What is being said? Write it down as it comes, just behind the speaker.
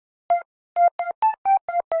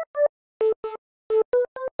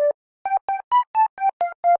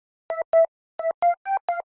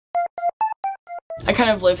I kind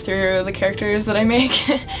of live through the characters that I make.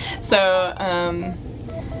 So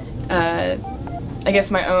I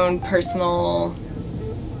guess my own personal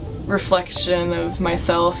reflection of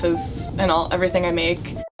myself is in everything I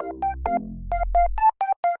make.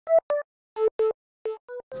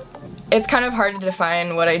 It's kind of hard to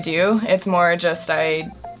define what I do. It's more just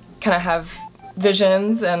I kind of have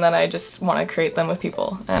visions and then I just want to create them with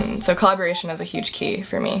people. And so collaboration is a huge key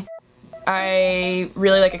for me. I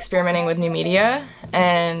really like experimenting with new media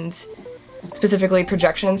and specifically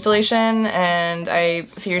projection installation, and a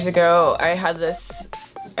few years ago I had this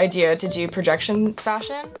idea to do projection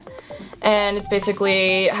fashion, and it's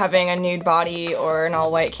basically having a nude body or an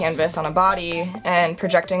all-white canvas on a body and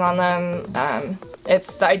projecting on them.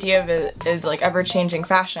 It's the idea of it is like ever-changing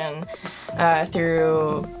fashion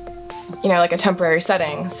through, you know, like a temporary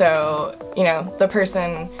setting. So, you know, the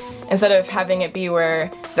person, instead of having it be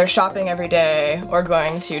where they're shopping every day or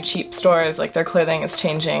going to cheap stores, like their clothing is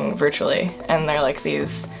changing virtually, and they're like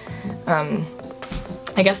these, I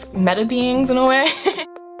guess, meta beings in a way.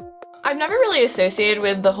 I've never really associated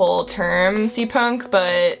with the whole term sea-punk,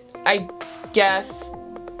 but I guess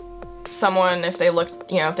someone, if they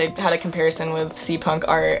looked, you know, if they had a comparison with sea-punk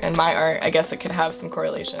art and my art, I guess it could have some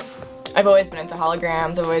correlation. I've always been into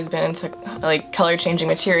holograms, I've always been into like color-changing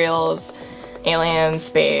materials, aliens,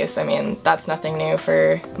 space. I mean, that's nothing new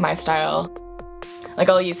for my style. Like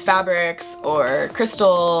I'll use fabrics or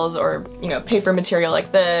crystals or, you know, paper material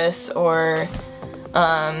like this, or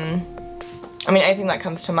I mean, anything that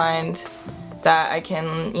comes to mind that I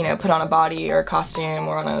can, you know, put on a body or a costume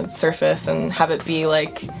or on a surface and have it be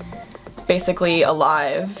like basically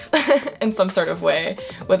alive in some sort of way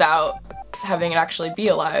without having it actually be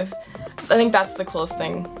alive. I think that's the coolest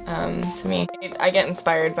thing to me. I get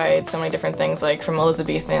inspired by so many different things, like from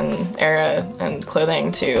Elizabethan era and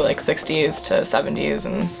clothing to like 60s to 70s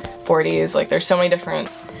and 40s. Like there's so many different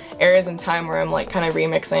eras in time where I'm like kind of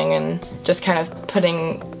remixing and just kind of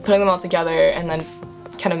putting them all together and then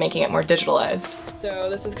kind of making it more digitalized. So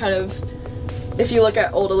this is kind of, if you look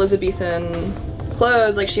at old Elizabethan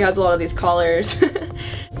clothes, like she has a lot of these collars.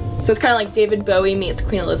 So it's kind of like David Bowie meets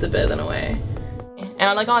Queen Elizabeth in a way.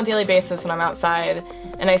 And like on a daily basis when I'm outside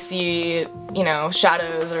and I see, you know,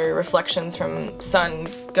 shadows or reflections from sun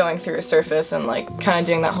going through a surface and like kind of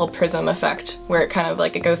doing that whole prism effect where it kind of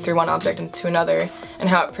like it goes through one object into another, and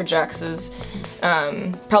how it projects is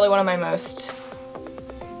probably one of my most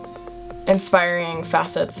inspiring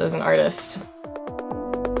facets as an artist.